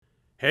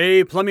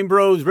Hey, Plumbing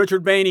Bros,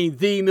 Richard Bainey,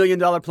 the $1 Million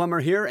Plumber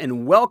here,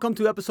 and welcome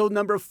to episode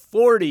number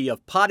 40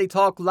 of Potty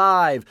Talk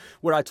Live,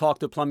 where I talk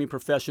to plumbing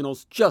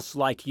professionals just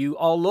like you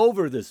all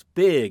over this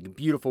big,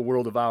 beautiful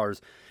world of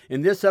ours.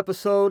 In this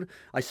episode,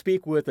 I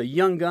speak with a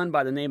young gun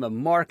by the name of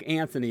Mark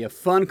Anthony. A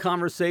fun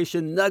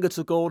conversation, nuggets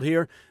of gold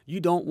here. You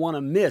don't want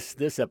to miss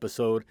this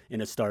episode,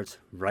 and it starts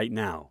right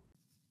now.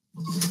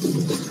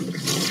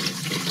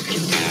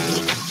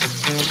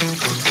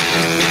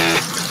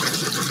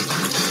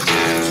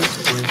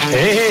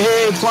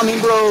 Hey, Plumbing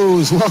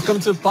Bros. Welcome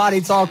to Potty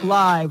Talk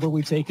Live, where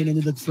we take it into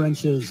the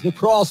trenches, the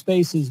crawl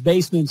spaces,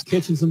 basements,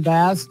 kitchens, and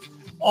baths,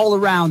 all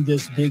around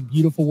this big,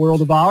 beautiful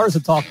world of ours to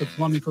talk to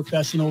plumbing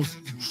professionals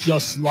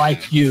just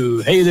like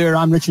you. Hey there,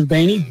 I'm Richard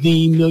Bainey,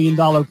 the $1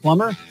 Million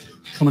Plumber,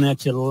 coming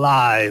at you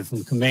live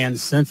from Command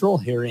Central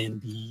here in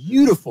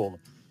beautiful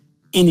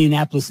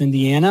Indianapolis,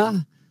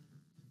 Indiana,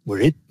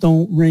 where it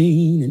don't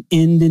rain in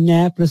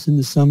Indianapolis in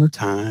the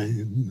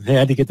summertime. Hey, I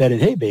had to get that in.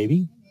 Hey,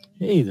 baby.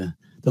 Hey,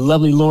 the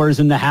lovely Laura's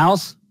in the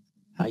house.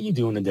 How you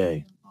doing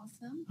today?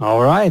 Awesome.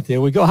 All right,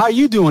 there we go. How are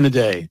you doing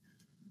today?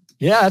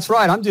 Yeah, that's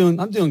right. I'm doing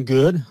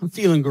good. I'm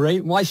feeling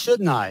great. Why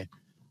shouldn't I?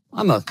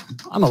 I'm a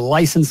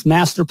licensed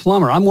master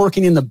plumber. I'm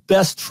working in the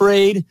best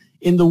trade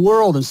in the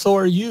world, and so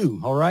are you.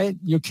 All right,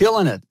 you're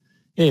killing it.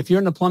 Hey, if you're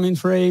in the plumbing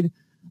trade,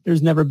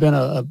 there's never been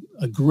a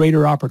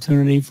greater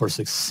opportunity for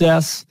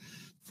success,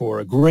 for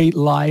a great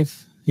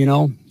life, you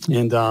know.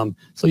 And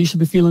so you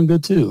should be feeling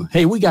good too.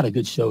 Hey, we got a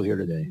good show here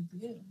today.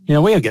 You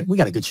know, we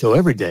got a good show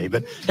every day.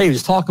 But hey, I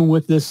was talking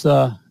with this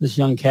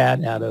young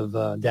cat out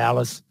of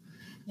Dallas.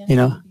 Yeah, you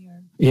know,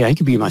 yeah, he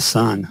could be my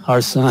son, our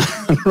son.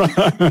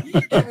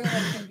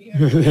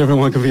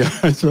 Everyone can be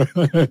ours,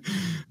 right?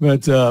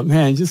 But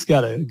man, just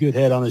got a good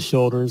head on his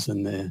shoulders,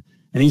 and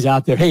he's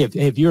out there. Hey,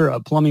 if you're a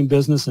plumbing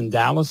business in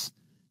Dallas,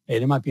 hey,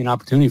 there might be an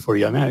opportunity for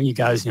you. I mean, you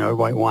guys, you know,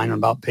 everybody whining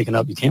about picking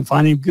up. You can't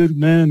find any good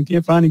men,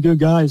 can't find any good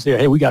guys here.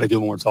 Hey, we got a good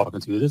one we're talking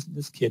to.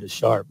 This kid is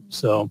sharp.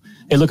 So,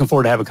 hey, looking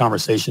forward to have a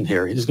conversation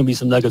here. There's going to be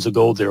some nuggets of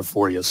gold there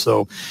for you.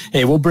 So,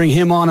 hey, we'll bring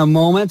him on a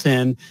moment.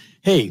 And,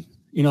 hey,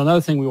 you know,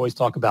 another thing we always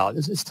talk about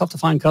is it's tough to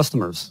find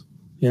customers.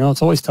 You know,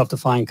 it's always tough to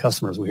find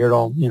customers. We hear it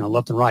all, you know,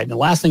 left and right. And the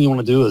last thing you want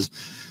to do is,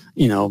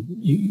 you know,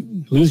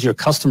 you lose your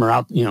customer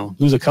out, you know,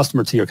 lose a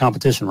customer to your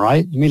competition,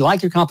 right? You may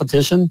like your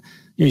competition.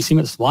 You know, you see them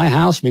at the supply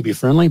house, you may be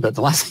friendly, but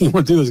the last thing you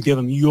want to do is give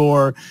them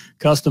your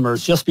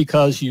customers just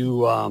because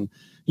you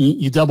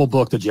double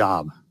booked a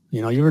job.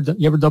 You know, you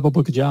ever double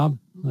book a job?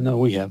 I know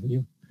we have.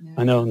 You? No.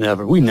 I know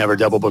never. We never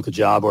double book a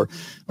job, or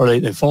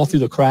they fall through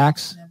the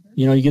cracks. Never.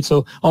 You know, you get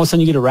so all of a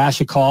sudden you get a rash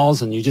of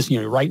calls, and you just,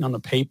 you know, writing on the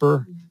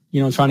paper.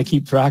 You know, trying to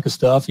keep track of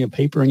stuff, you know,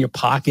 paper in your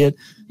pocket,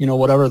 you know,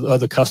 whatever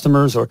the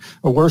customers, or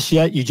worse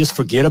yet, you just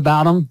forget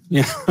about them.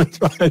 You know,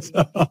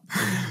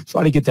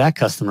 try to get that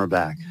customer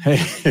back.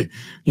 Hey,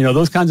 you know,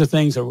 those kinds of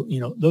things are, you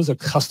know, those are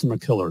customer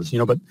killers, you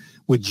know, but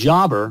with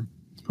Jobber,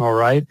 all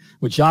right,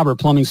 with Jobber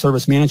plumbing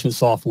service management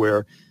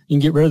software, you can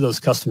get rid of those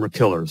customer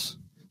killers.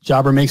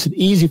 Jobber makes it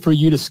easy for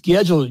you to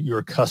schedule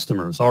your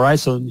customers, all right?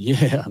 So,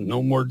 yeah,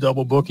 no more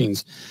double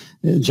bookings.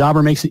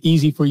 Jobber makes it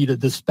easy for you to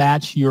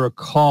dispatch your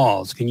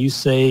calls. Can you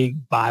say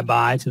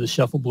bye-bye to the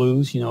shuffle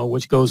blues, you know,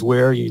 which goes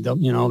where, you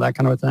don't, you know, that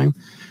kind of a thing.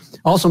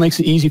 Also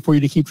makes it easy for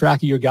you to keep track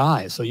of your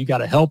guys. So you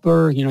got a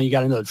helper, you know, you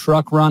got another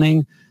truck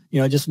running. You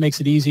know, it just makes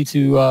it easy to,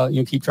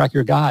 you know, keep track of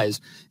your guys.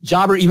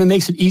 Jobber even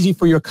makes it easy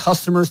for your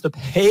customers to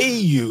pay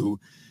you.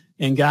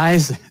 And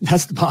guys,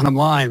 that's the bottom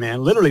line,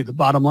 man. Literally the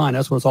bottom line.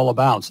 That's what it's all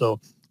about. So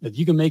if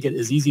you can make it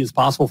as easy as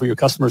possible for your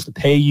customers to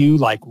pay you,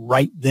 like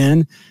right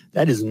then,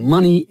 that is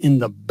money in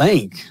the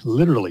bank,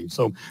 literally.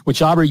 So with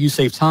Jobber, you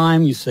save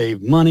time, you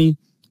save money,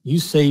 you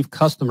save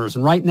customers.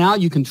 And right now,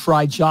 you can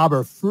try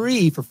Jobber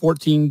free for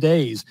 14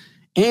 days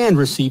and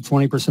receive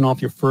 20%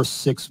 off your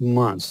first 6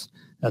 months.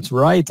 That's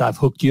right. I've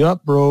hooked you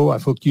up, bro.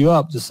 I've hooked you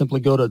up. Just simply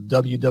go to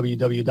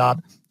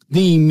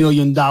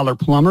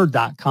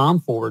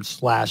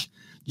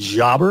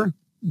www.themilliondollarplumber.com/Jobber.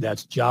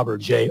 That's Jobber,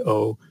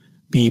 Jobber.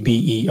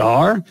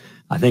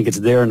 I think it's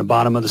there in the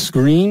bottom of the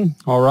screen.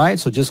 All right.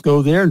 So just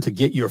go there and to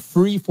get your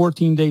free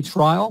 14-day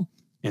trial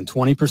and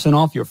 20%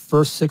 off your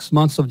first 6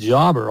 months of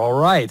Jobber. All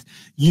right.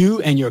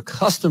 You and your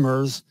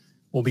customers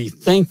will be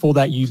thankful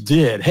that you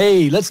did.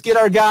 Hey, let's get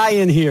our guy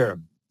in here.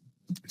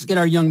 Let's get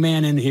our young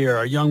man in here,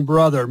 our young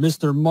brother,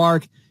 Mr.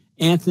 Mark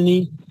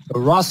Anthony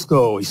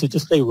Roscoe. He said,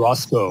 just say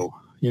Roscoe.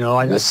 You know,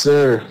 yes,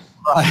 sir.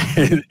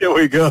 Right. Here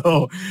we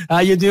go. How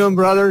you doing,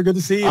 brother? Good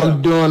to see you.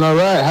 I'm doing all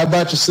right. How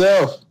about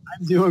yourself?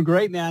 I'm doing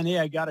great, man. Hey,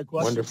 I got a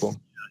question. Wonderful.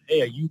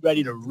 Hey, are you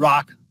ready to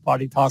rock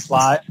Potty Talk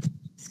Live?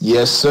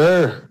 Yes,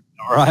 sir.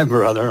 All right,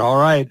 brother. All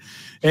right.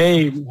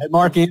 Hey,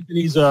 Mark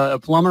Anthony's a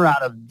plumber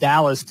out of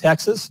Dallas,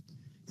 Texas,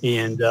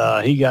 and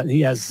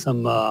he has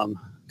some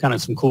kind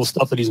of some cool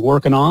stuff that he's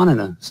working on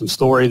and some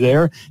story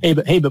there. Hey,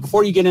 but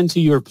before you get into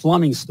your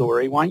plumbing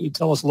story, why don't you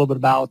tell us a little bit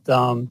about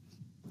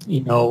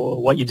you know,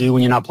 what you do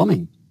when you're not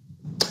plumbing?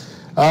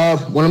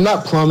 When I'm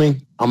not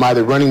plumbing, I'm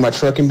either running my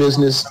trucking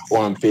business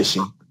or I'm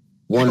fishing.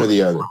 One or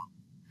the other.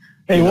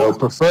 Hey, you know,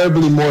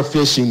 preferably more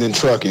fishing than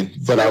trucking,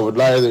 but I would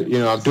rather, you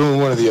know, I'm doing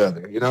one or the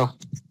other, you know?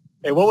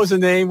 Hey, what was the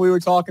name? We were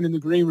talking in the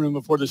green room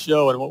before the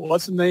show, and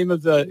what's the name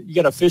of you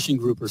got a fishing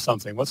group or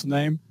something? What's the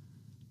name?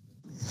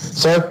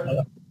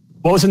 Sir?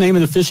 What was the name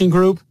of the fishing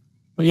group?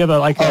 Well, you have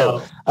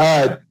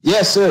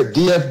yes, sir.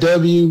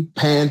 DFW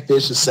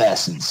Panfish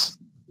Assassins.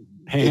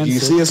 If you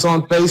see us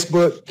on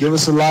Facebook, give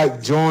us a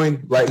like,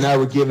 join. Right now,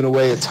 we're giving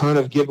away a ton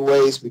of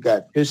giveaways. We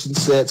got fishing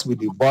sets, we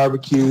do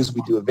barbecues,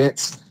 we do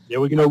events. Yeah,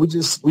 we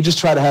just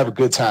try to have a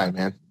good time,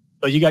 man.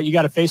 So you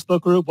got a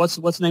Facebook group. What's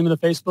the name of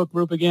the Facebook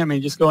group again? I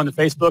mean, just go into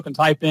Facebook and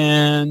type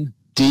in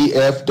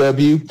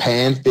DFW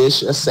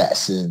Panfish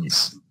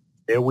Assassins.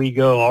 There we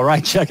go. All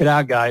right, check it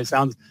out, guys.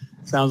 Sounds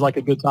like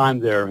a good time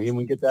there. Can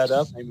we get that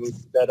up? Maybe we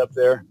put that up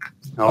there.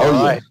 All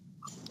right. Yeah.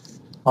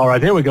 All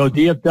right, there we go.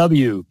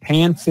 DFW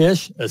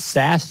Panfish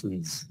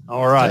Assassins.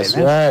 All right. That's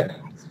right.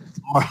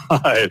 All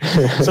right.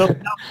 So,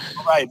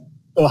 all right.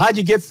 So, how'd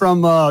you get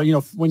from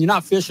when you're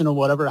not fishing or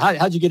whatever?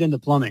 How'd you get into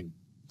plumbing?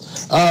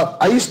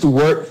 I used to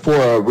work for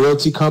a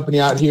realty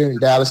company out here in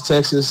Dallas,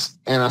 Texas,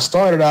 and I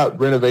started out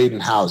renovating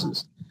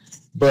houses.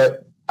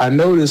 But I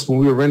noticed when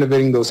we were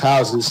renovating those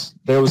houses,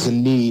 there was a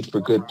need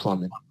for good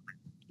plumbing.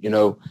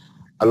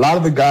 A lot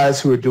of the guys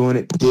who were doing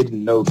it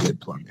didn't know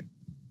good plumbing,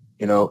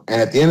 and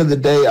at the end of the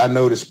day, I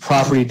noticed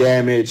property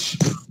damage,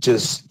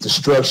 just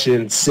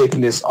destruction,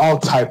 sickness, all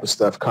type of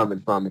stuff coming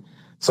from it.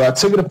 So I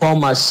took it upon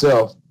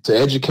myself to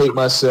educate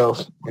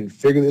myself and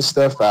figure this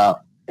stuff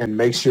out and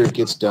make sure it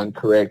gets done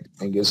correct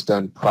and gets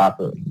done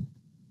properly,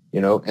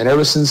 and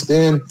ever since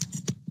then,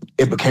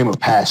 it became a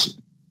passion.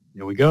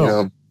 Here we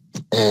go.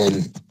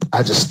 And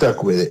I just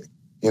stuck with it,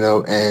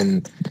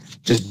 and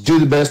just do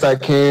the best I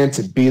can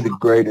to be the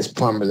greatest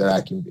plumber that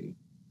I can be.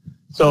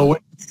 So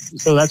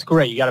that's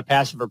great. You got a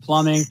passion for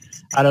plumbing.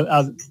 Out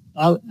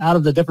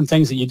of the different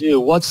things that you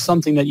do, what's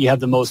something that you have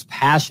the most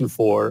passion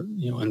for,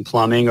 in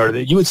plumbing, or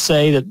that you would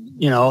say that,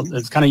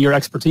 it's kind of your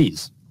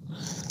expertise?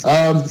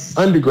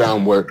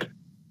 Underground work.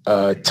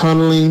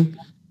 Tunneling,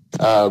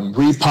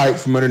 repipe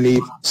from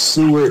underneath.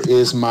 Sewer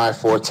is my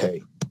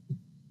forte.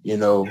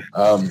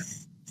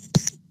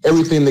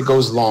 Everything that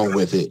goes along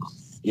with it.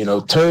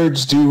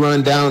 Turds do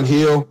run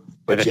downhill,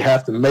 but you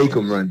have to make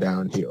them run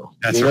downhill.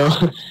 That's right.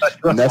 That's right.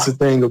 And that's the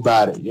thing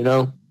about it.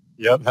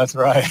 Yep, that's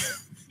right.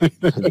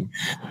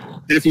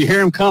 If you hear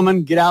them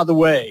coming, get out of the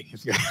way.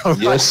 Right.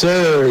 Yes,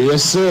 sir.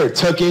 Yes, sir.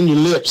 Tuck in your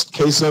lips in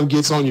case something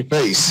gets on your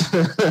face.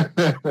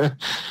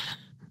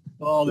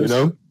 Oh, there's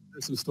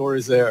some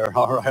stories there.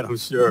 All right, I'm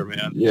sure,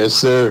 man. Yes,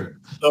 sir.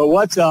 So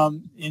what's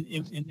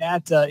in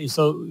that?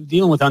 So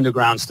dealing with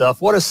underground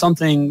stuff, what is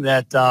something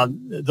that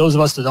those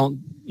of us that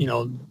don't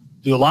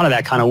do a lot of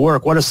that kind of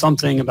work? What is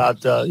something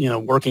about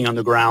working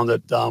underground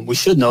that we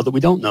should know that we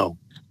don't know?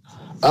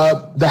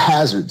 The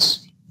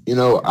hazards.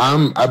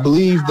 I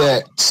believe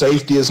that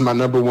safety is my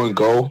number one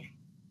goal,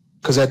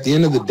 because at the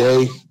end of the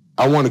day,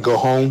 I want to go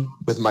home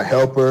with my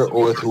helper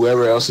or with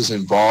whoever else is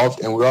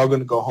involved, and we're all going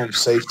to go home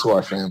safe to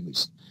our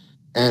families.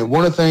 And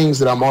one of the things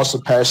that I'm also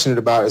passionate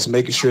about is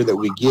making sure that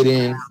we get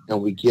in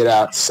and we get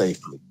out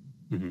safely.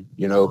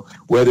 Mm-hmm.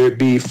 Whether it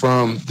be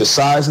from the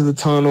size of the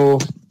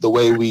tunnel, the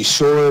way we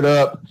shore it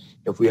up,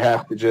 if we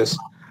have to just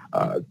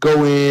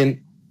go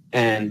in,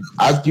 and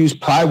I've used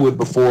plywood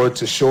before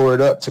to shore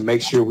it up to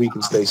make sure we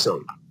can stay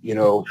safe.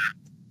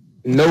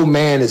 No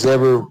man is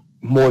ever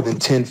more than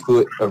 10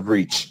 foot of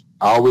reach.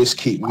 I always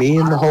keep me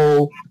in the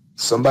hole,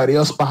 somebody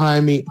else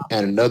behind me,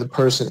 and another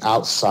person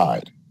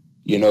outside,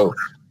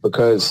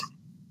 because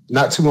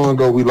not too long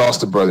ago, we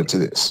lost a brother to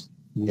this,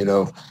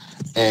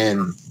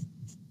 and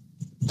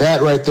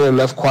that right there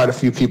left quite a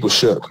few people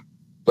shook.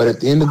 But at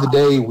the end of the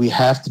day, we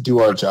have to do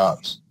our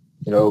jobs,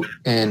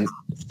 and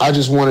I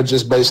just want to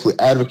just basically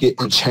advocate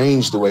and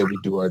change the way we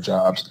do our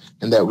jobs,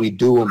 and that we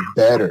do them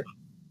better,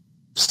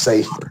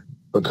 safer,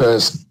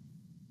 because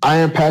I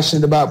am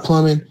passionate about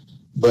plumbing,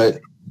 but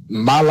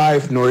my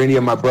life nor any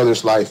of my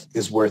brother's life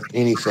is worth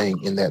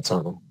anything in that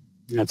tunnel.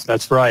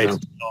 That's right.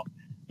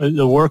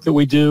 The work that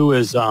we do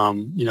is, we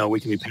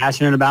can be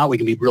passionate about. We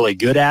can be really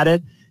good at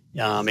it.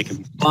 It can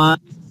be fun.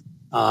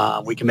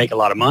 We can make a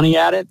lot of money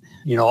at it.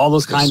 All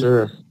those kinds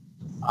of.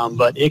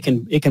 But it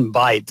can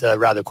bite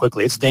rather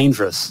quickly. It's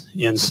dangerous,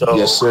 and so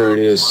yes, sir, it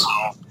is.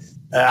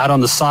 Out on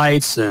the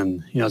sites,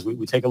 and as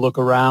we take a look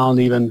around,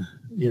 even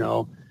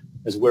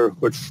as we're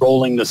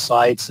trolling the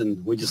sites,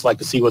 and we just like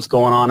to see what's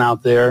going on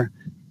out there.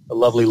 The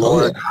lovely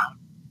Lord. Oh,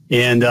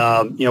 yeah. And,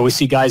 we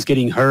see guys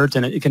getting hurt,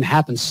 and it can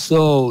happen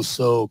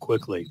so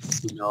quickly,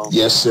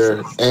 Yes,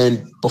 sir.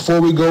 And before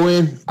we go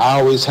in, I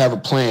always have a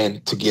plan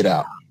to get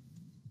out.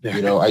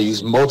 I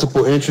use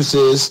multiple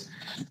entrances,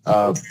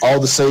 all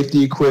the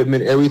safety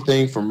equipment,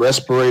 everything from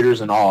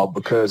respirators and all,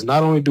 because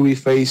not only do we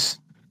face,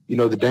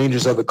 the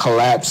dangers of it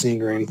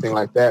collapsing or anything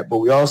like that, but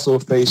we also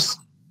face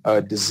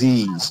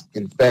disease,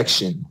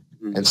 infection,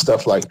 and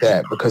stuff like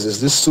that. Because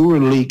as this sewer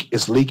leak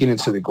is leaking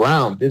into the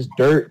ground, this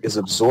dirt is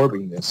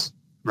absorbing this.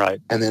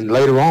 Right. And then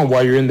later on,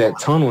 while you're in that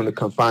tunnel in a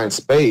confined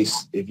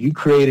space, if you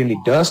create any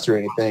dust or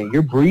anything,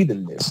 you're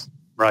breathing this.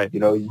 Right.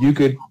 You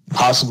could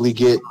possibly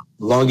get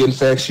lung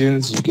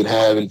infections. You could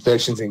have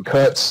infections and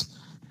cuts.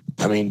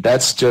 I mean,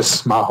 that's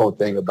just my whole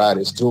thing about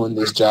it, is doing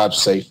this job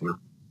safely.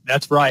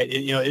 That's right.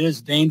 It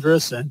is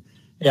dangerous. And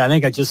yeah, I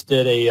think I just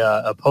did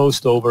a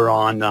post over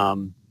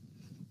on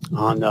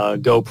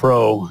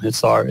GoPro.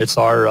 It's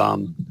our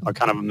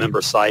kind of a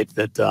member site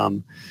that,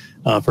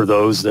 for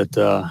those that,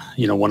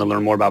 want to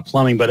learn more about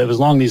plumbing. But it was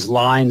along these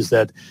lines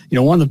that,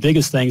 one of the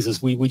biggest things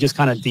is we just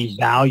kind of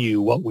devalue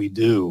what we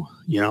do,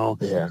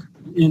 Yeah.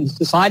 And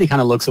society kind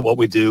of looks at what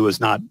we do as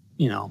not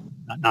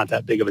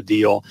that big of a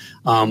deal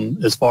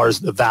as far as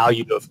the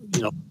value of,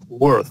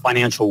 worth,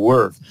 financial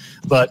worth.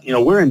 But,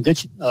 we're in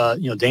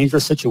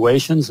dangerous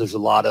situations. There's a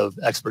lot of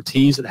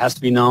expertise that has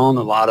to be known.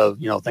 A lot of,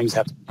 things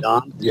have to be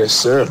done. Yes,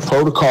 sir.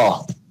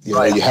 Protocol.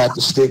 Right. You have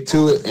to stick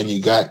to it, and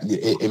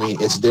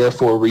it's there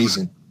for a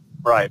reason.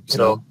 Right.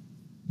 So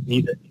you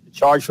need to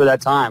charge for that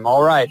time.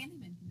 All right.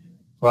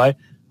 Right.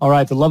 All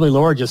right. The lovely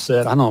Laura just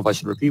said, I don't know if I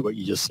should repeat what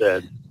you just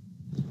said.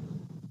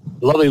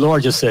 The lovely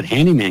Laura just said,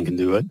 handyman can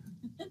do it.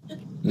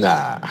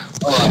 Nah.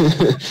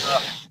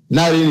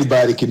 Not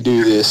anybody can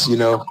do this,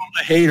 The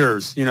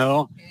haters,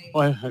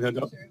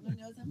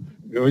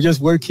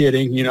 We're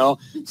kidding,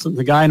 So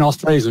the guy in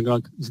Australia is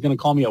going to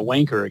call me a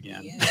wanker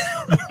again. Yeah.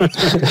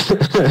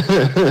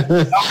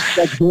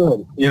 That's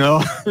good,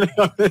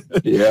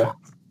 Yeah.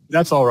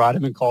 That's all right.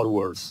 I've been called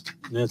worse.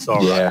 That's all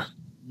right. Yeah.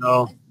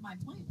 No. My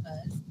point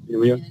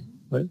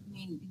was,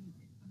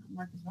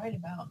 Mark is right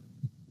about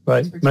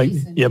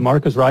expertise. Yeah,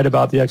 Mark is right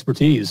about the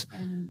expertise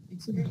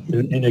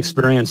and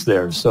experience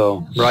there.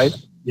 So, right?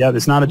 Yeah,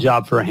 it's not a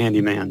job for a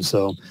handyman.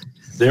 So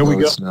there we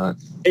go. It's not.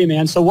 Hey,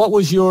 man, so what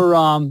was your,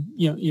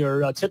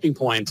 your tipping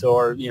point,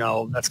 or,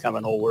 that's kind of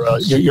an old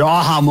word, your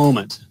aha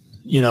moment,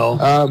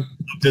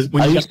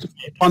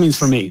 plumbing's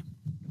for me.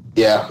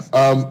 Yeah.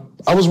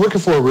 I was working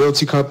for a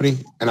realty company,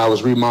 and I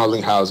was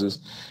remodeling houses,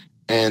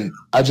 and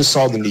I just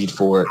saw the need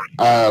for it.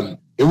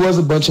 It was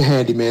a bunch of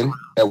handymen.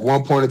 At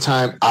one point in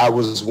time, I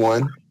was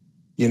one,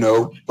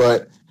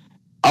 but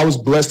I was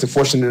blessed and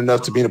fortunate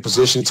enough to be in a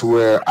position to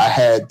where I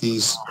had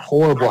these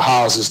horrible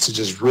houses to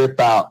just rip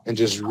out and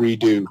just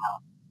redo.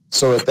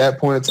 So at that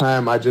point in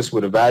time, I just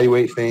would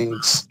evaluate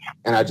things,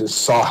 and I just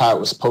saw how it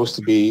was supposed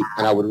to be,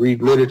 and I would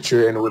read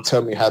literature, and it would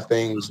tell me how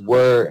things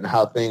were and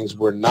how things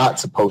were not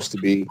supposed to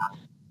be.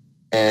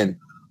 And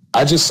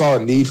I just saw a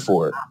need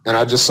for it, and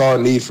I just saw a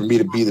need for me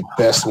to be the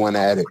best one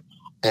at it.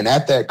 And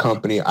at that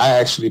company, I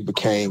actually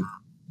became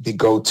the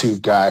go-to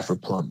guy for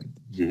plumbing.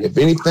 Mm-hmm. If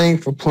anything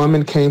for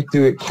plumbing came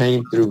through, it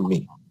came through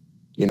me,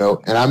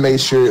 and I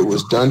made sure it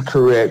was done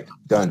correct,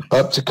 done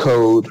up to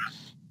code,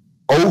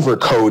 over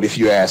code, if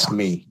you ask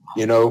me,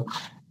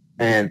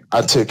 and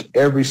I took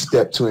every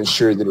step to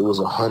ensure that it was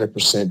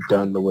 100%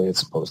 done the way it's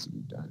supposed to be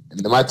done. And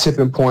then my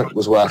tipping point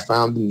was where I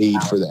found the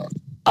need for that.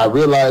 I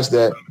realized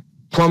that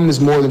plumbing is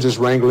more than just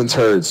wrangling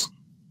turds.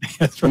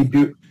 That's right.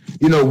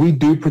 We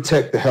do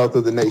protect the health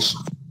of the nation.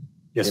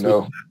 Yes,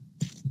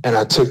 and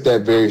I took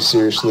that very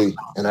seriously,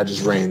 and I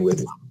just ran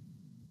with it.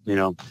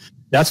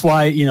 That's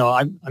why,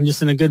 I'm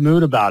just in a good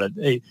mood about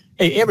it.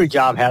 Hey, every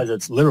job has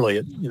its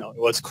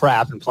it's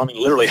crap, and plumbing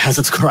literally has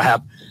its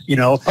crap,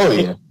 Oh,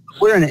 yeah.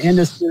 We're in an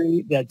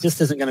industry that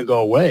just isn't going to go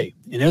away,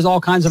 and there's all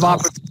kinds of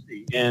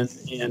opportunity,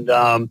 and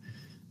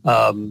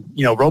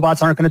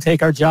robots aren't going to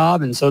take our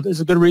job, and so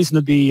there's a good reason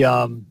to be,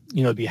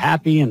 be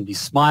happy and be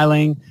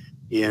smiling,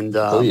 and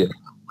when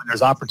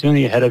there's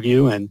opportunity ahead of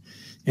you,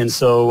 and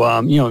so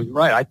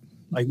right,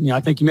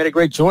 I think you made a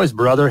great choice,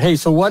 brother. Hey,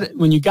 so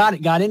when you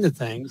got into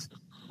things,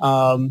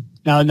 now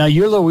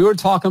you're, we were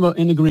talking about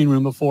in the green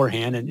room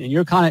beforehand, and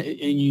you're kind of in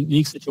a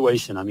unique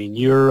situation. I mean,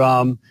 you're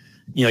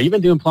you've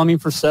been doing plumbing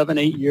for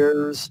 7-8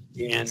 years,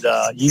 and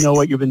you know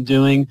what you've been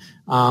doing,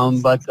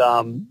 but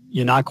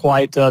you're not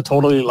quite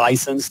totally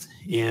licensed,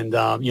 and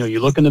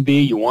you're looking to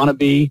be, you want to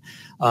be.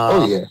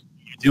 You're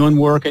doing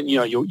work, and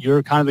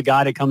you're kind of the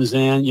guy that comes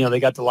in. They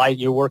got the light.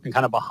 You're working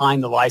kind of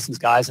behind the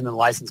licensed guys, and then the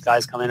licensed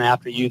guys come in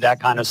after you. That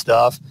kind of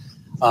stuff.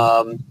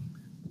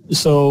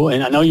 So,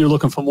 and I know you're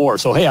looking for more.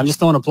 So, hey, I'm just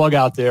throwing a plug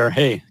out there.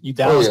 Hey, you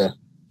Dallas.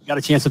 You got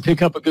a chance to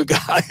pick up a good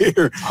guy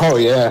here. Oh,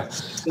 yeah.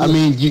 I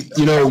mean,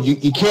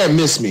 you can't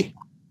miss me.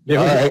 All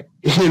right.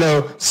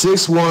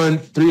 6'1",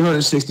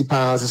 360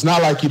 pounds. It's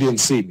not like you didn't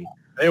see me.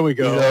 There we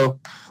go.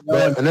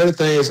 But another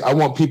thing is I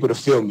want people to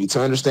feel me, to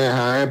understand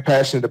how I am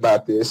passionate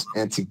about this,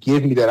 and to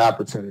give me that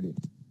opportunity.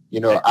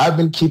 I've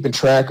been keeping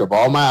track of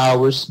all my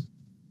hours.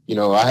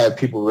 I have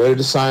people ready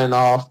to sign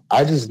off.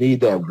 I just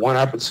need that one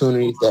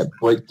opportunity, that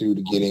breakthrough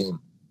to get in.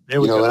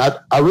 There we go. And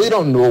I really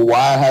don't know why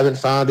I haven't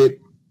found it.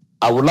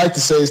 I would like to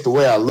say it's the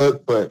way I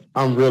look, but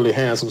I'm really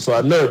handsome, so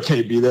I know it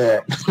can't be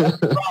that. That's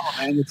the problem,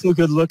 man. You're too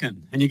good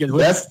looking, and you can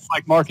look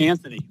like Mark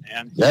Anthony,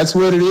 man. That's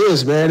what it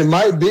is, man. It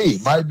might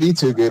be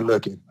too good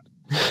looking.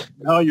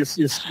 No, you're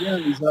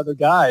scaring these other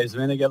guys,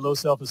 man. They got low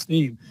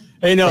self-esteem.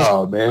 Hey,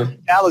 man,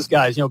 Dallas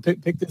guys,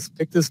 pick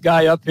this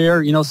guy up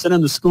here. Send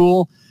him to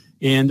school,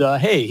 and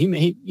hey, he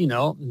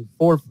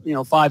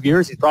in 5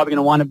 years, he's probably going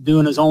to wind up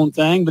doing his own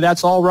thing. But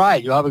that's all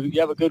right. You have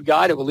a good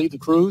guy that will lead the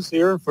cruise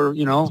here for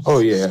Oh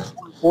yeah.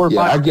 4 or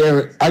 5.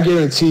 I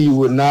guarantee you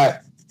would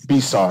not be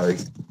sorry.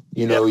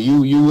 You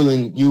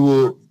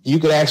will you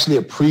could actually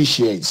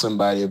appreciate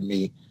somebody of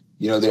me,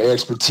 their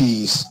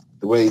expertise,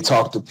 the way they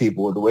talk to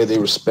people, the way they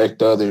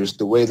respect others,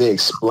 the way they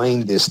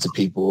explain this to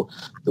people,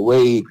 the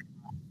way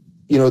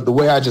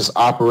I just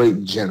operate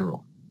in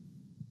general.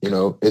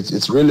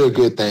 It's really a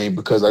good thing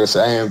because, like I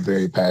said, I am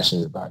very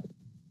passionate about it.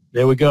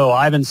 There we go.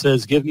 Ivan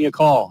says, give me a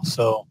call.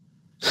 So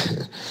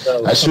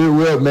I sure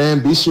will,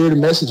 man. Be sure to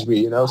message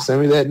me,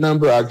 send me that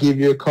number. I'll give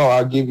you a call.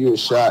 I'll give you a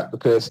shot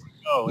because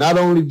not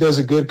only does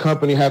a good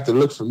company have to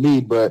look for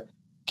me, but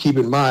keep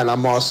in mind,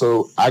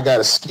 I got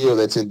a skill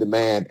that's in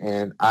demand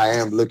and I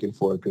am looking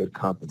for a good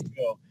company.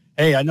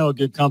 Hey, I know a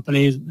good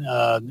company.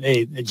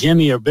 Hey,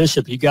 Jimmy or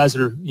Bishop, you guys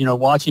are,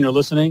 watching or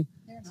listening?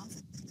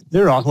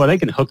 They're on. Well, they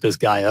can hook this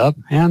guy up,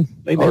 man.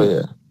 They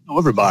know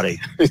everybody.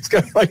 It's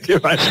kind of like,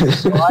 right.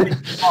 Come on, you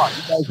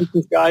guys hook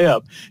this guy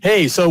up.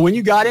 Hey, so when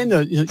you got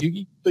into,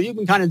 you've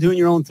been kind of doing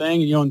your own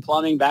thing, in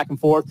plumbing back and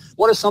forth.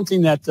 What is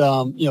something that,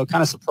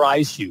 kind of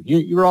surprised you?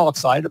 You were all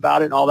excited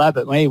about it and all that,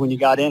 but hey, when you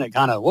got in, it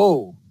kind of,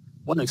 whoa,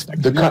 wasn't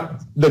expecting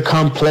the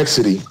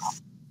complexity.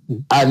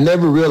 I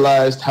never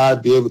realized how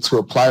I'd be able to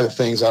apply the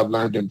things I've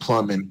learned in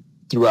plumbing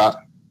throughout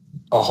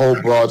a whole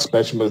broad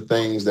spectrum of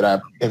things that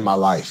I've in my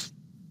life.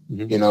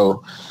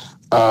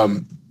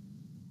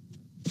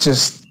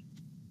 Just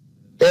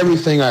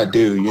everything I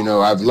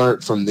do, I've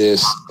learned from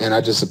this and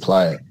I just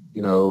apply it.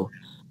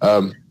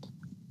 I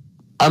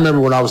remember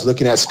when I was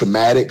looking at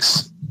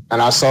schematics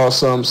and I saw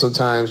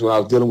sometimes when I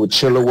was dealing with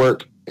chiller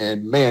work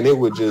and man, it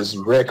would just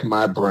wreck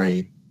my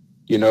brain,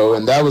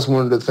 and that was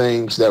one of the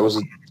things that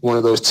was one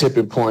of those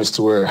tipping points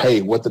to where,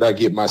 hey, what did I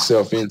get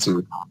myself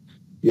into?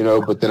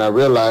 But then I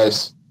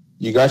realized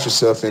you got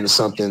yourself into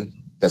something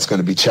that's going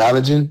to be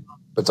challenging,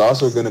 but it's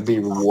also going to be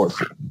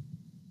rewardful.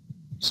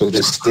 So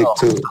just stick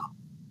to it.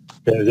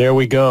 There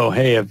we go.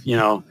 Hey, if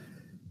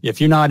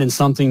you're not in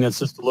something that's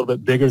just a little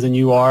bit bigger than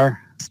you are,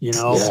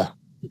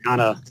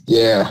 kind of.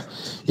 Yeah.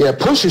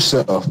 Push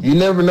yourself. You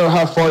never know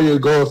how far you'll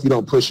go if you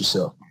don't push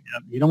yourself.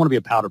 You don't want to be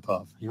a powder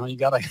puff. You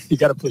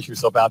gotta push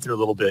yourself out there a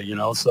little bit.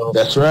 So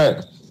that's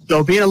right.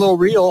 So being a little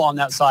real on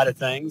that side of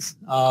things,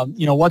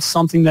 what's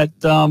something that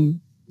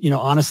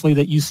honestly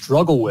that you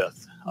struggle with?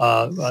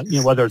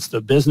 Whether it's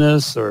the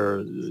business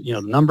or,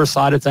 the number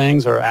side of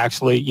things or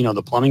actually,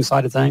 the plumbing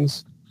side of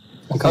things?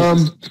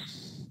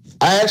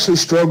 I actually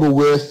struggle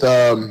with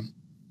the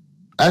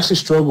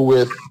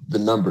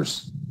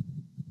numbers.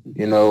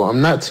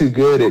 I'm not too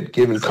good at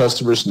giving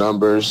customers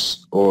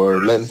numbers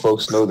or letting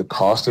folks know the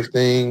cost of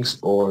things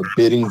or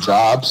bidding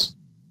jobs.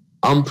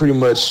 I'm pretty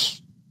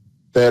much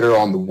better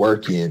on the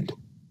work end.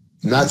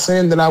 Not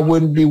saying that I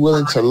wouldn't be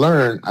willing to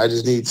learn. I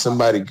just need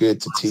somebody good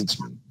to teach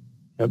me.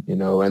 Yep.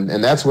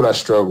 And that's what I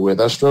struggle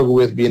with. I struggle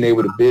with being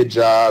able to bid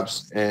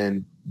jobs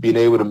and being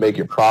able to make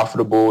it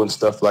profitable and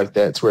stuff like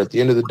that. To where at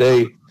the end of the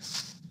day,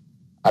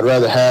 I'd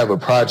rather have a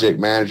project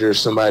manager or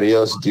somebody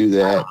else do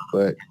that.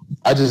 But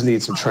I just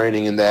need some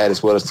training in that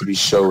as well as to be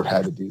showed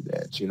how to do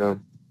that,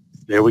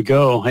 There we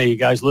go. Hey, you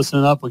guys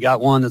listening up? We got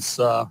one that's,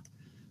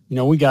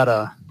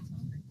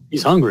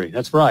 he's hungry.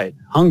 That's right.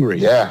 Hungry.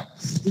 Yeah.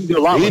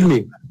 Feed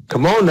me.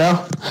 Come on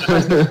now.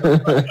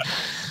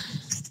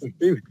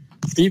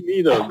 Feed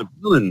me the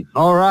villain.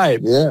 All right.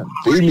 Yeah.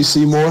 Feed me,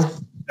 Seymour.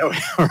 All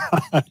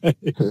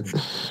right.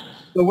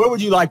 So where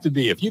would you like to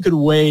be if you could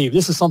wave?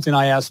 This is something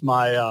I ask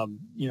my,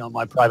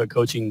 my private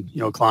coaching,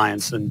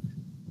 clients, and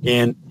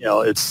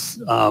it's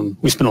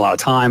we spend a lot of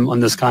time on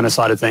this kind of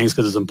side of things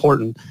because it's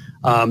important.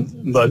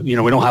 But we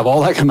don't have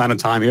all that amount of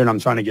time here, and I'm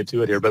trying to get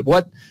to it here. But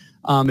what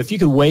if you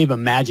could wave a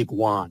magic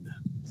wand?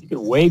 If you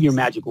could wave your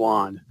magic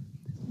wand,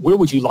 where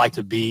would you like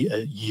to be a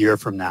year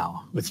from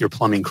now with your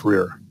plumbing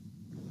career?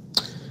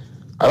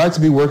 I'd like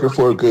to be working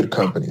for a good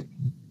company.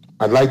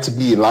 I'd like to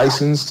be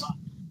licensed.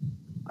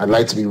 I'd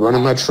like to be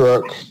running my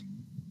truck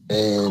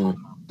and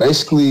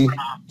basically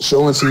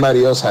showing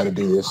somebody else how to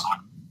do this.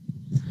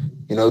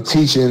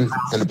 Teaching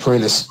an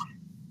apprentice.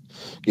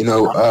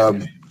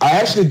 I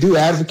actually do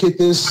advocate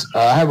this.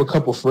 I have a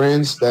couple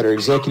friends that are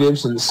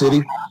executives in the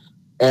city,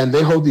 and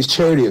they hold these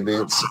charity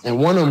events, and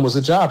one of them was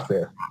a job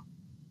fair.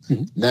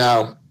 Mm-hmm.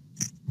 Now,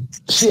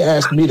 she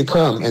asked me to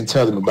come and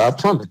tell them about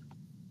plumbing.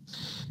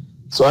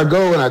 So I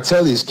go and I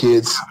tell these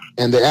kids,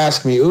 and they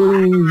ask me,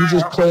 ooh, you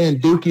just playing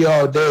dookie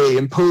all day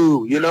and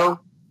poo,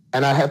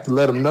 And I have to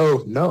let them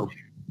know, no,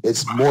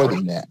 it's more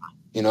than that,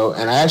 And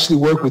I actually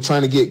work with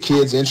trying to get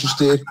kids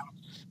interested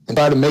and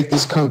try to make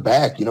this come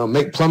back,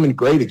 make plumbing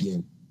great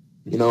again.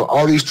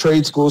 All these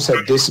trade schools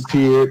have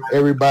disappeared.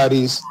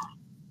 Everybody's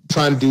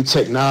trying to do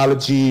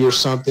technology or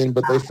something,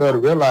 but they fail to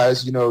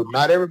realize,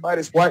 not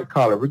everybody's white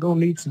collar. We're going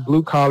to need some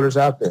blue collars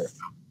out there,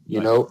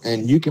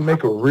 and you can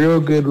make a real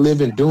good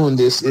living doing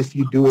this if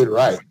you do it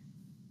right.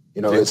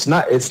 It's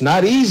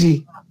not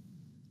easy,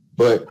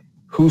 but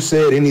who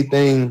said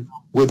anything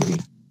would be?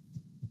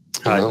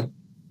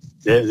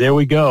 There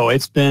we go.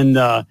 It's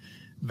been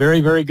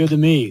very, very good to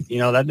me.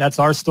 That's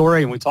our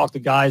story, and we talk to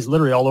guys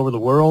literally all over the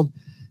world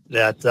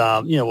that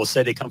will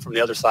say they come from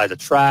the other side of the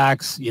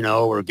tracks,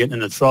 or getting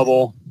into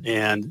trouble,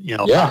 and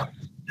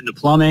into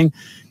plumbing,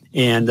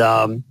 and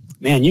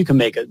man, you can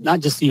make not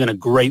just even a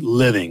great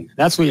living.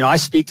 That's what, I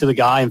speak to the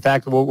guy. In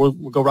fact, we'll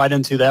go right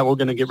into that. We're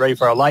going to get ready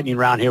for our lightning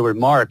round here with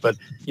Mark. But,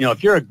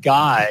 if you're a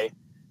guy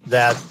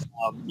that,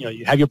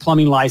 you have your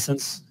plumbing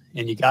license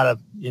and you got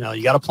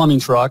a plumbing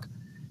truck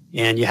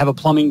and you have a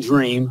plumbing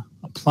dream,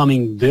 a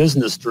plumbing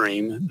business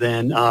dream,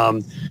 then,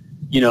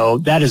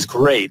 that is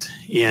great.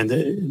 And,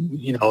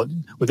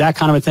 with that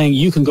kind of a thing,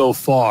 you can go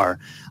far,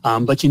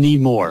 but you need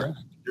more.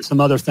 There's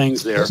some other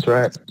things there. That's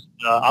right.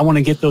 I want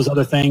to get those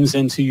other things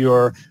into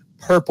your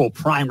purple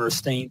primer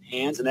stained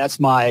hands, and that's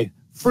my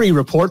free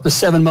report, the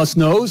 7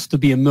 must-knows to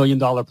be $1 million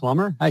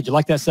plumber. Hey, did you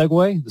like that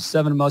segue? The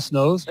 7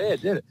 must-knows. Hey, I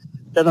did it.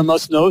 7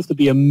 must-knows to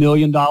be $1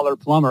 million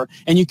plumber,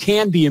 and you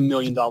can be $1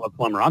 million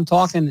plumber. I'm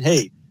talking,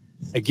 hey,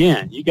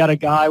 again, you got a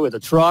guy with a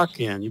truck,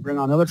 and you bring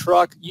on another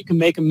truck, you can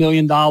make $1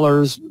 million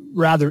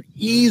rather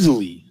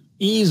easily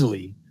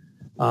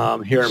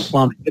here in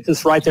plumbing. Get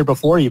this right there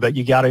before you, but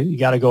you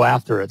gotta go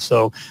after it.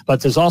 So,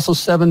 but there's also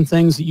 7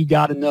 things that you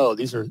got to know.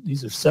 These are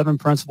 7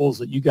 principles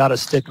that you got to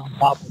stick on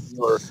top of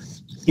your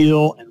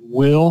skill and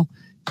will.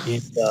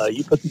 And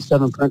you put these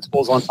 7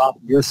 principles on top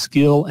of your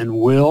skill and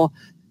will,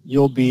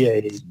 you'll be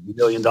a $1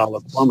 million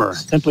plumber.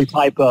 Simply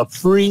type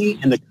free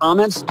in the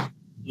comments,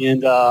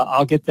 and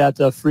I'll get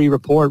that free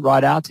report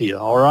right out to you.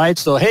 All right.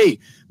 So, hey,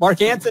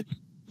 Mark Anthony,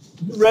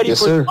 you ready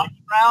for the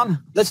lightning round?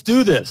 Let's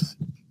do this.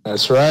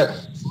 That's right.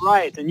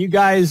 Right, and you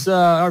guys,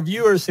 our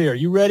viewers here,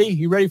 you ready?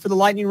 You ready for the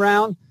lightning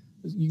round?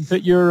 You can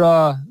put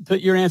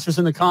your answers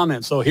in the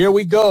comments. So here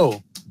we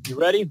go. You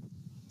ready?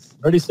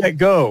 Ready, set,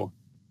 go.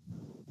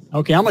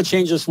 Okay, I'm gonna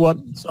change this.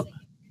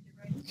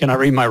 Can I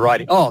read my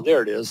writing? Oh,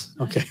 there it is.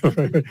 Okay.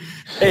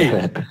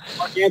 Hey,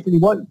 Mark Anthony,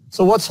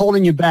 what's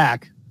holding you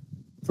back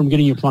from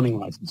getting your plumbing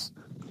license?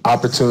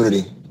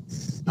 Opportunity,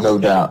 no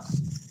doubt.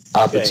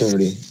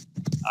 Opportunity.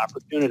 Okay.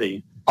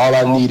 Opportunity. All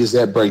I need is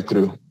that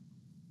breakthrough.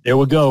 There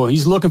we go.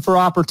 He's looking for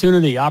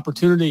opportunity.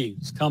 Opportunity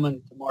is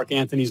coming to Mark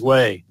Anthony's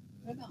way.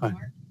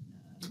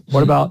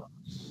 What about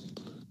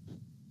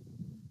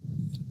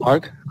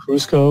Mark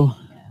Cruzco?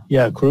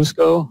 Yeah,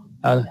 Cruzco.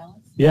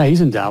 Yeah,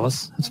 he's in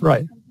Dallas. That's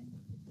right.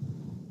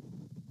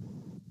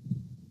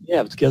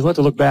 Yeah, but guys, we'll have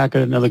to look back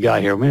at another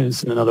guy here. Maybe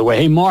it's in another way.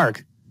 Hey,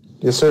 Mark.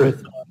 Yes, sir.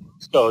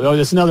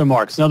 There's another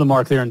Mark. It's another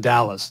Mark there in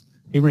Dallas.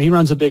 He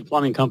runs a big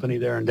plumbing company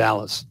there in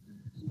Dallas.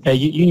 Hey,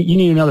 you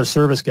need another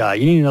service guy.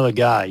 You need another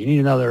guy. You need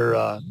another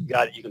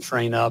guy that you can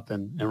train up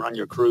and run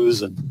your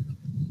crews. And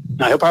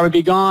now he'll probably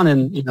be gone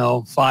in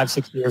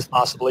 5-6 years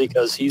possibly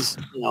because he's.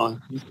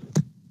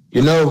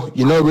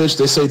 Rich.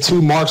 They say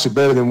 2 Marks are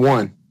better than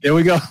 1. There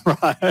we go.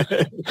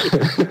 Right.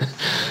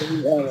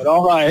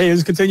 All right. Hey,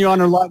 let's continue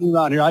on our lightning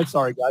round here. I'm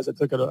sorry, guys. I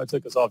took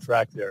us off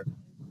track there.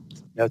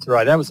 That's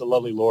right. That was the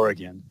lovely Laura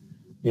again.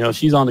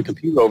 She's on the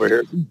computer over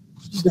here.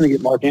 She's going to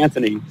get Mark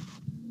Anthony.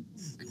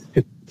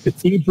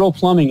 Cathedral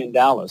Plumbing in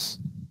Dallas.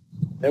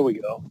 There we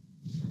go.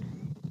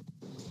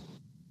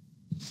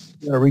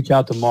 You got to reach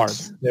out to Mark.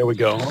 There we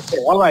go. Okay.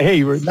 All right.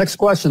 Hey, next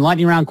question,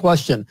 lightning round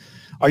question.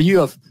 Are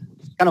you a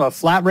kind of a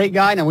flat rate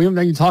guy? Now, we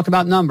haven't talked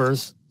about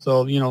numbers.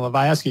 So, if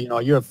I ask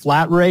you, you're a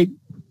flat rate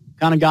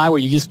kind of guy where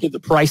you just give the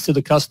price to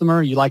the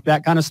customer, you like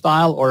that kind of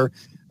style, or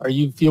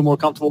you feel more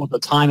comfortable with the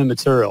time and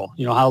material?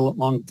 How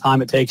long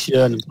time it takes you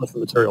and plus the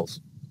materials?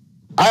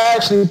 I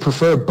actually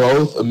prefer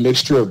both, a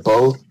mixture of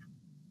both.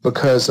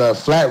 Because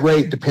flat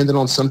rate, depending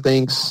on some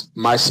things,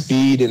 my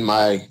speed and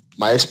my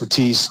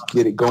expertise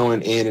get it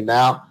going in and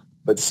out.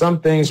 But some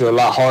things are a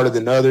lot harder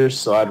than others,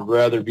 so I'd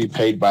rather be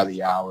paid by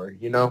the hour,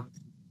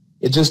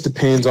 It just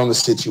depends on the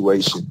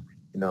situation,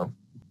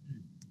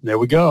 There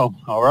we go.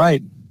 All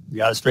right. You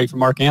got it straight from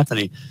Mark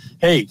Anthony.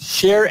 Hey,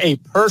 share a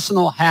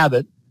personal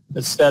habit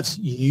that sets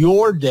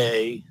your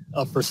day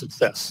up for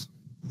success.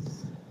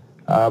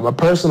 My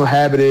personal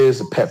habit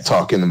is a pep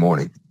talk in the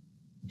morning.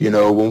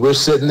 When we're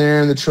sitting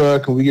there in the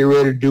truck and we get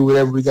ready to do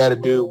whatever we got to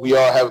do, we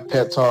all have a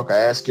pep talk. I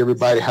ask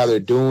everybody how they're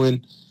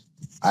doing.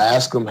 I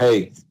ask them,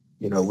 hey,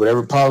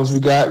 whatever problems we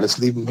got, let's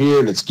leave them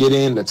here. Let's get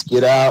in. Let's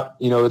get out.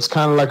 It's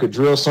kind of like a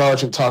drill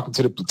sergeant talking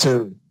to the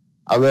platoon.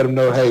 I let them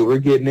know, hey, we're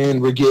getting in,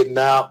 we're getting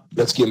out.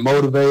 Let's get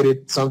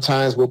motivated.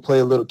 Sometimes we'll play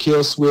a little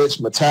Kill Switch,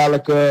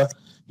 Metallica,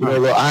 a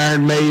little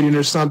Iron Maiden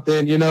or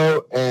something,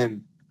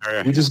 and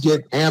we just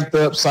get amped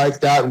up,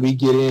 psyched out, and we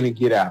get in and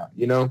get out,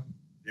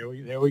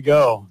 There we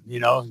go.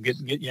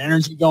 Get your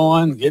energy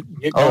going. Get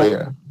going. Oh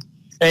yeah.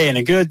 Hey, and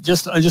a good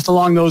just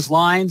along those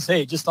lines.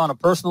 Hey, just on a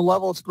personal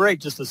level, it's great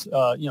just to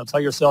tell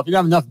yourself you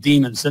have enough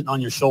demons sitting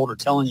on your shoulder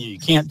telling you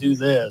can't do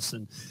this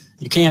and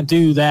you can't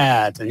do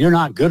that and you're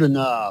not good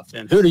enough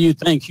and who do you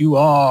think you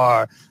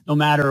are? No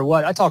matter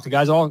what. I talk to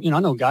guys I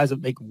know guys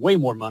that make way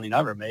more money than I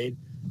ever made.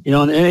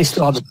 And they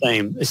still have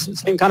it's the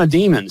same kind of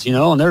demons.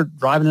 And they're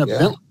driving a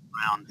Bentley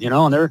around.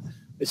 And they're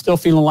still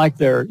feeling like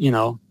they're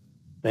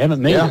they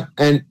haven't made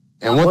it.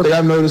 And one thing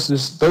I've noticed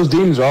is those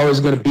demons are always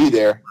going to be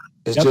there.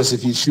 It's just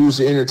if you choose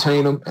to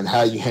entertain them and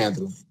how you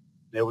handle them.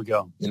 There we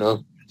go.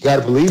 You got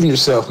to believe in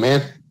yourself,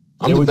 man.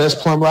 I'm the best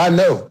plumber I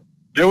know.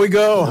 There we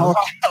go. All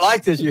right. I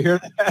like this. You hear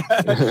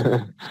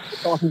that?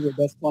 Talking to the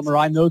best plumber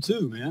I know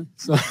too, man.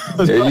 So,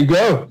 there you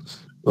go.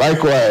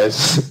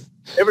 Likewise.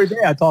 Every day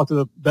I talk to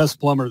the best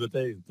plumber that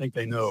they think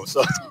they know.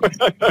 So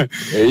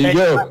there you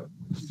go.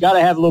 You got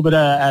to have a little bit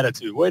of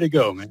attitude. Way to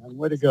go, man.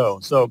 Way to go.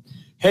 So,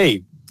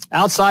 hey,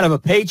 outside of a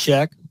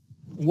paycheck,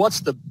 what's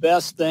the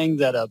best thing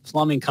that a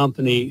plumbing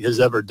company has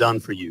ever done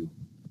for you?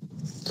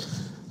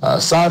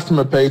 Aside from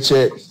a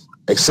paycheck,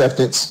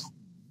 acceptance.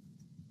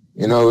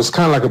 You know, it's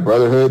kind of like a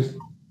brotherhood.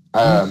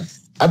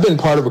 I've been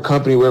part of a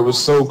company where it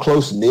was so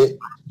close-knit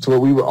to where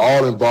we were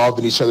all involved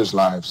in each other's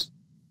lives.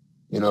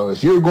 You know,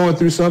 if you were going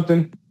through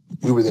something,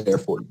 we were there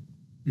for you.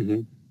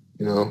 Mm-hmm.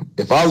 You know,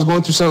 if I was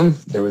going through something,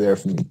 they were there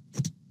for me.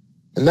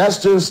 And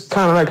that's just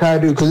kind of like how I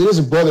do, because it is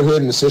a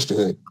brotherhood and a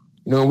sisterhood.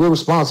 You know, we're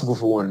responsible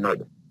for one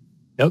another.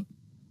 Yep.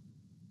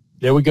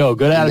 There we go.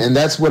 Good attitude. And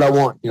that's what I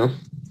want, you know.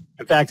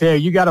 In fact, hey,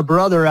 you got a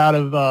brother out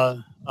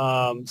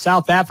of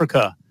South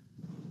Africa,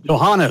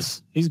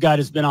 Johannes. He's a guy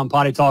that's been on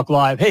Potty Talk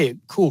Live. Hey,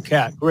 cool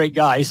cat, great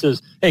guy. He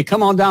says, hey,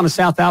 come on down to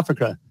South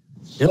Africa.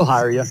 He'll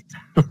hire you.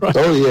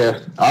 Oh, yeah.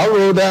 I'll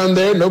roll down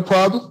there, no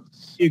problem.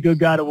 He's a good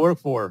guy to work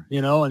for,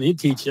 you know, and he'd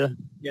teach you,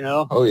 you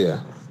know. Oh,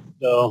 yeah.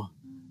 So,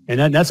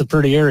 and that's a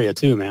pretty area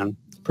too, man.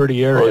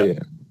 Pretty area. Oh, yeah.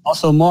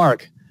 Also,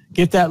 Mark,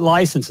 get that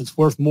license. It's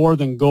worth more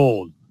than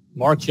gold.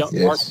 Mark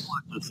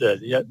said,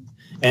 yeah.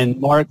 And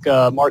Mark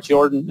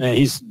Jordan,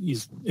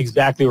 he's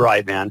exactly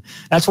right, man.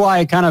 That's why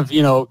I kind of,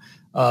 you know,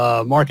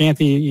 Mark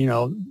Anthony,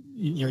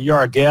 you're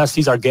our guest.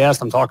 He's our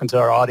guest. I'm talking to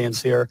our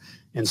audience here.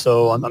 And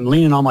so I'm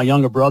leaning on my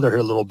younger brother here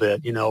a little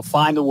bit, you know,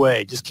 find a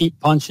way. Just keep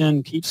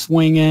punching, keep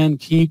swinging,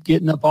 keep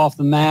getting up off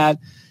the mat.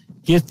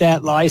 Get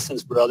that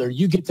license, brother.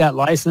 You get that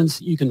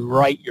license, you can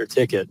write your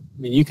ticket.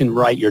 I mean, you can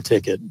write your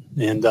ticket.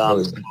 And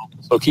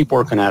so keep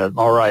working at it.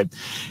 All right.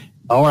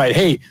 All right.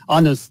 Hey,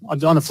 on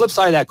the flip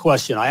side of that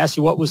question, I asked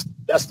you what was the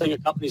best thing a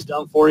company's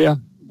done for you.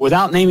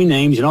 Without naming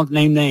names, you don't have to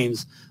name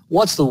names.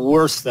 What's the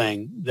worst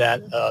thing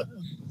that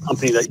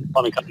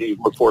plumbing company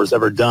you work for has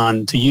ever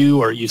done to you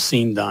or you've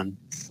seen done?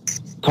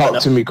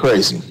 Talk to me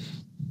crazy.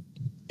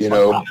 You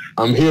know,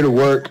 I'm here to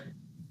work.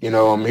 You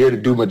know, I'm here to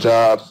do my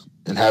job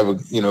and have a,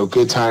 you know,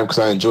 good time because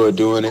I enjoy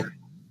doing it.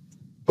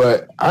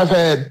 But I've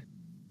had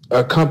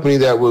a company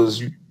that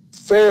was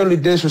fairly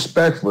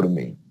disrespectful to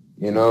me,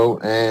 you know,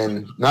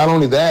 and not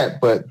only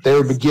that, but they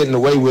were getting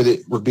away with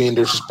it with being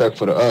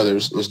disrespectful to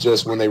others. It's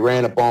just when they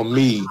ran up on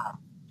me,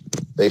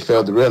 they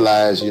failed to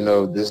realize, you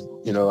know, this,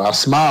 you know, I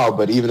smile,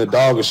 but even a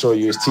dog will show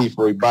you his teeth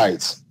before he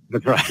bites.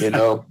 That's right. You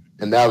know,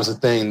 and that was the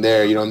thing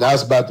there, you know, and that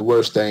was about the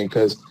worst thing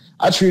because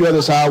I treat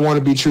others how I want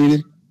to be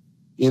treated,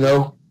 you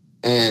know,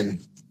 and,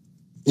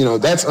 you know,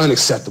 that's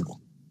unacceptable.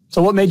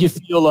 So what made you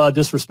feel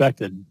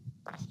disrespected?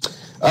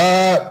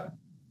 Well,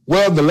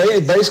 the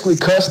lady basically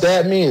cussed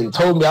at me and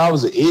told me I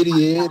was an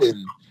idiot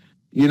and,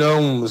 you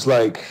know, was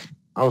like,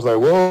 I was like,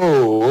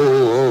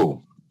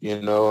 whoa. You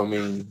know, I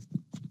mean,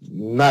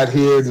 not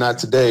here, not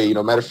today. You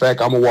know, matter of fact,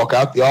 I'm going to walk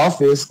out the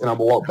office and I'm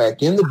going to walk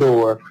back in the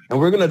door and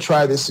we're going to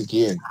try this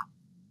again,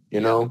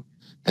 you know,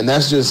 and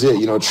that's just it.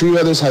 You know, treat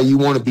others how you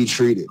want to be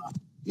treated.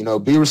 You know,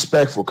 be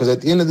respectful because at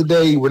the end of the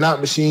day, we're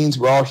not machines.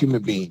 We're all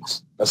human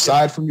beings.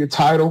 Aside from your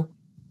title,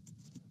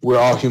 we're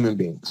all human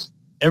beings.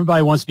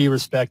 Everybody wants to be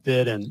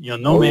respected, and you know,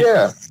 no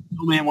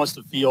man wants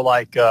to feel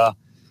like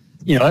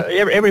you know.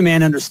 Every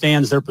man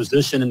understands their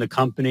position in the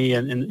company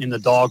and in the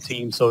dog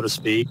team, so to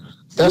speak.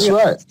 That's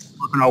right.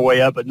 Working our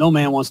way up, but no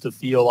man wants to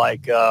feel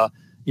like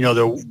you know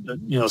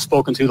they're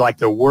spoken to like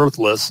they're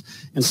worthless.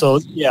 And so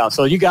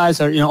so you guys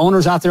are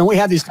owners out there, and we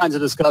have these kinds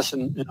of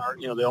discussion in our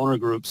the owner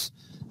groups.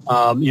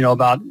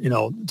 About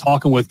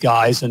talking with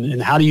guys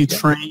and how do you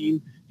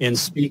train and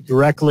speak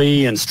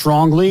directly and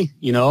strongly.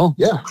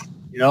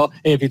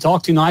 Hey, if you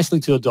talk too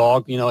nicely to a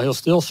dog, he'll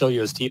still show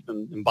you his teeth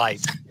and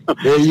bite.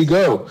 There you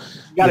go.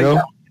 You got to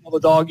handle the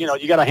dog.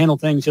 You got to handle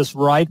things just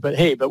right. But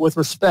hey, but with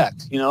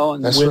respect.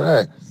 And that's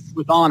right.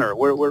 With honor.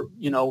 We're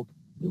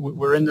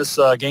in this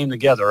game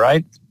together,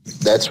 right?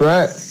 That's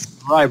right.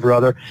 All right,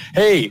 brother.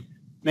 Hey,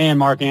 man,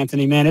 Mark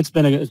Anthony, man, it's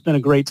been a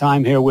great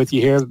time here with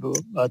you here.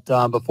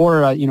 But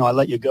before I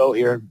let you go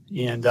here,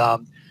 and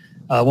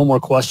one more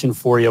question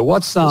for you.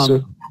 What's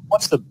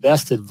the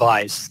best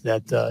advice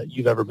that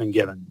you've ever been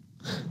given?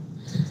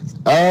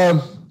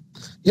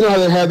 You know how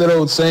they have that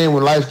old saying,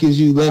 when life gives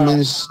you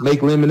lemons,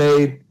 make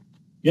lemonade?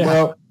 Yeah.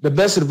 Well, the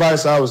best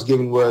advice I was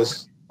given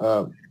was,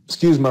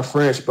 excuse my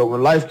French, but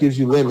when life gives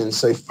you lemons,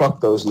 say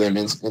fuck those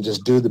lemons and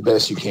just do the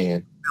best you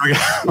can.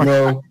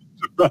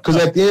 Because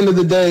at the end of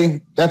the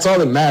day, that's all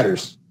that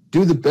matters.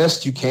 Do the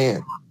best you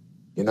can,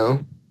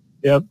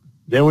 Yep.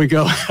 There we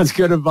go. That's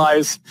good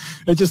advice.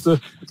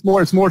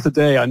 It's more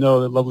today. I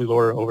know that lovely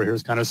Laura over here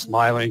is kind of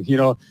smiling,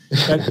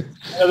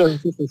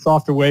 it's just a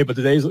softer way, but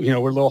today's, we're a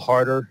little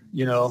harder,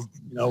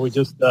 we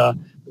just,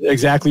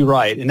 exactly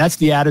right. And that's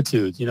the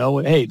attitude,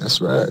 hey,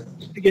 that's right.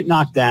 Get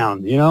knocked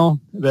down,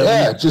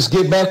 just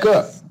get back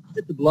up.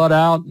 Get the blood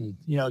out and,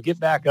 get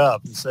back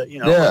up and say,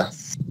 Yeah.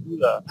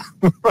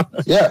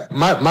 Yeah.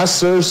 My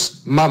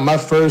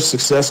first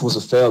success was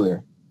a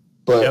failure,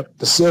 but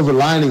the silver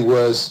lining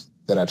was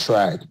that I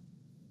tried.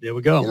 There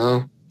we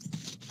go.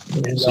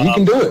 And, so you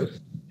can do it.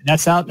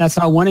 That's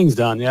how winning's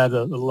done. Yeah,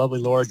 the lovely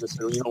Lord just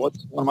said,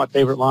 what's one of my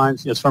favorite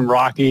lines? It's from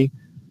Rocky.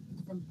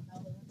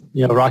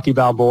 Rocky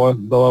Balboa.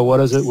 What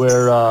is it?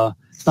 Where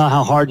it's not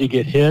how hard you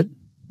get hit.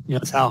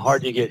 It's how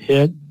hard you get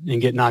hit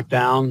and get knocked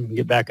down, and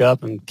get back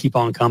up, and keep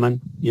on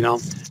coming.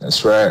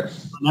 That's right.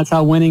 And that's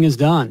how winning is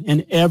done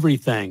in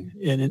everything.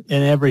 In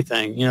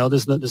everything.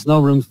 There's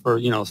no room for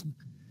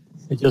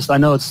I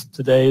know it's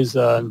today's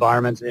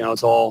environment.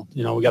 It's all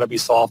we got to be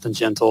soft and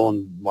gentle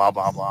and blah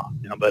blah blah.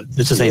 But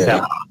it just ain't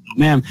that.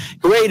 Man,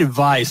 great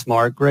advice,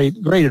 Mark. Great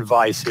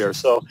advice here.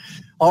 So,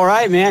 all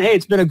right, man. Hey,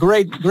 it's been a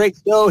great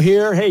show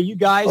here. Hey, you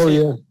guys. Oh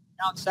yeah.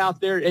 Down south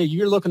there. Hey,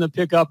 you're looking to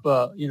pick up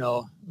a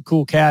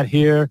cool cat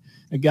here,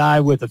 a guy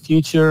with a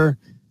future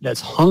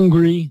that's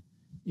hungry,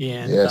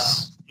 and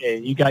yes. Hey,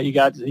 you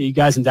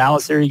guys in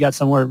Dallas there. You got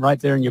somewhere right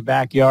there in your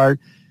backyard.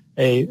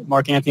 Hey,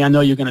 Mark Anthony, I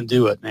know you're going to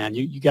do it, man.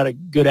 You got a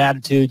good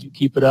attitude. You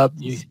keep it up.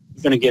 You're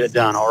going to get it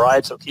done, all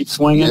right? So keep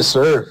swinging. Yes,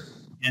 sir.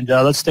 And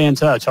let's stay in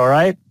touch, all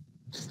right?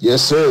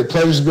 Yes, sir. The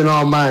pleasure's been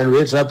all mine,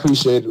 Rich. I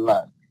appreciate it a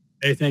lot.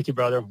 Hey, thank you,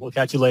 brother. We'll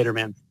catch you later,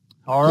 man.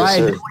 All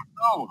right. Yes, sir.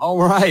 All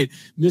right.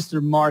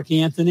 Mr. Mark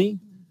Anthony.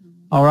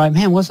 All right,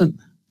 man,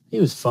 he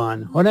was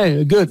fun.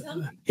 Good.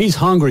 He's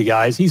hungry,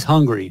 guys. He's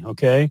hungry,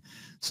 okay?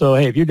 So,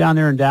 hey, if you're down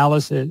there in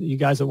Dallas, you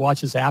guys that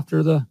watch us after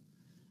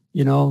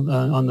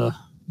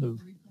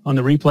on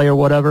the replay or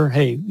whatever,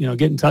 hey,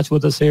 get in touch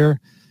with us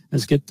here.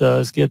 Let's get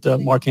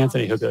Mark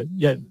Anthony hooked up.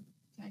 Yeah,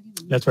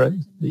 that's right.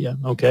 Yeah,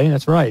 okay,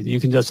 that's right. You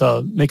can just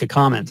make a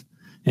comment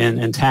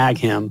and tag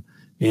him,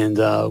 and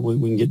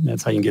we can get.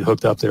 That's how you can get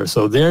hooked up there.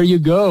 So there you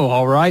go.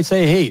 All right.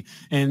 Say hey,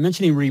 and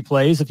mentioning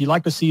replays. If you'd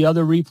like to see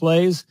other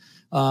replays,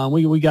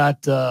 we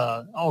got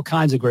all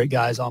kinds of great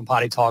guys on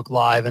Potty Talk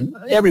Live, and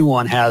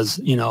everyone has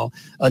a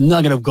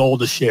nugget of gold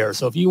to share.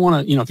 So if you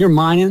want to, if you're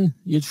mining,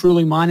 you're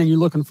truly mining, you're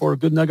looking for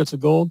good nuggets of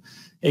gold.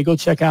 Hey, go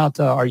check out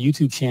our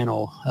YouTube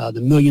channel,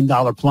 The $1 Million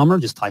Plumber.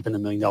 Just type in The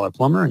 $1 Million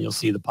Plumber, and you'll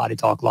see the Potty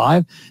Talk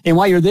Live. And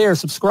while you're there,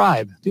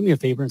 subscribe. Do me a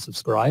favor and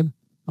subscribe.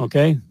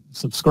 Okay,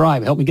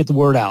 subscribe. Help me get the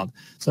word out.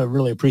 So I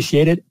really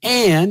appreciate it.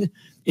 And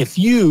if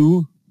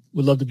you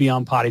would love to be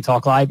on Potty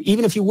Talk Live,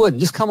 even if you wouldn't,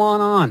 just come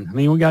on. I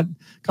mean,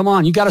 come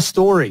on. You got a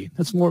story.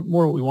 That's more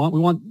what we want. We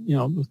want,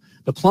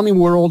 the plumbing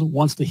world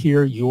wants to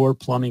hear your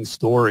plumbing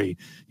story.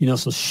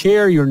 So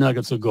share your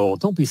nuggets of gold.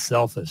 Don't be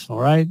selfish. All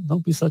right.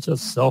 Don't be such a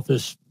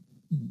selfish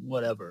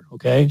whatever.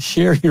 Okay.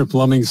 Share your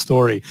plumbing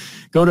story.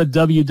 Go to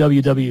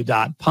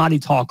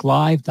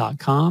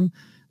www.pottytalklive.com.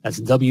 That's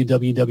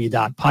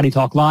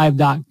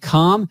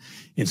www.pottytalklive.com,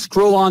 and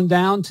scroll on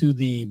down to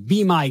the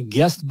Be My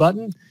Guest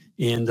button.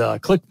 And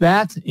click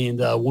that, and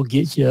we'll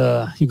get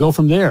you. You go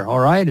from there. All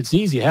right, it's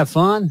easy. Have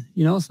fun.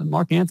 So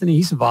Mark Anthony,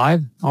 he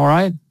survived. All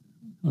right.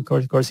 Of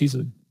course, he's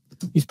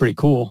pretty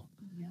cool.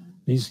 Yeah.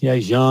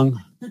 He's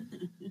young.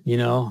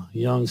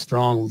 Young,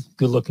 strong,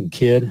 good-looking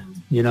kid.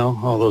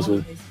 All those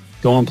were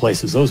going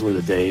places. Those were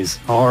the days.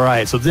 All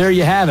right, so there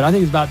you have it. I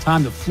think it's about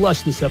time to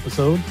flush this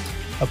episode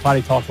of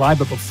Potty Talk Live.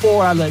 But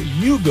before I let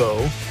you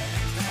go,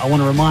 I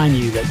want to remind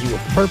you that you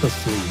were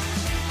purposefully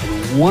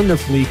and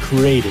wonderfully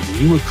created. And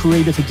you were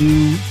created to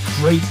do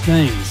great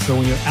things. So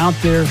when you're out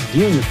there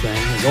doing your thing,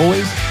 as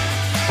always,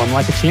 plumb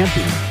like a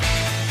champion.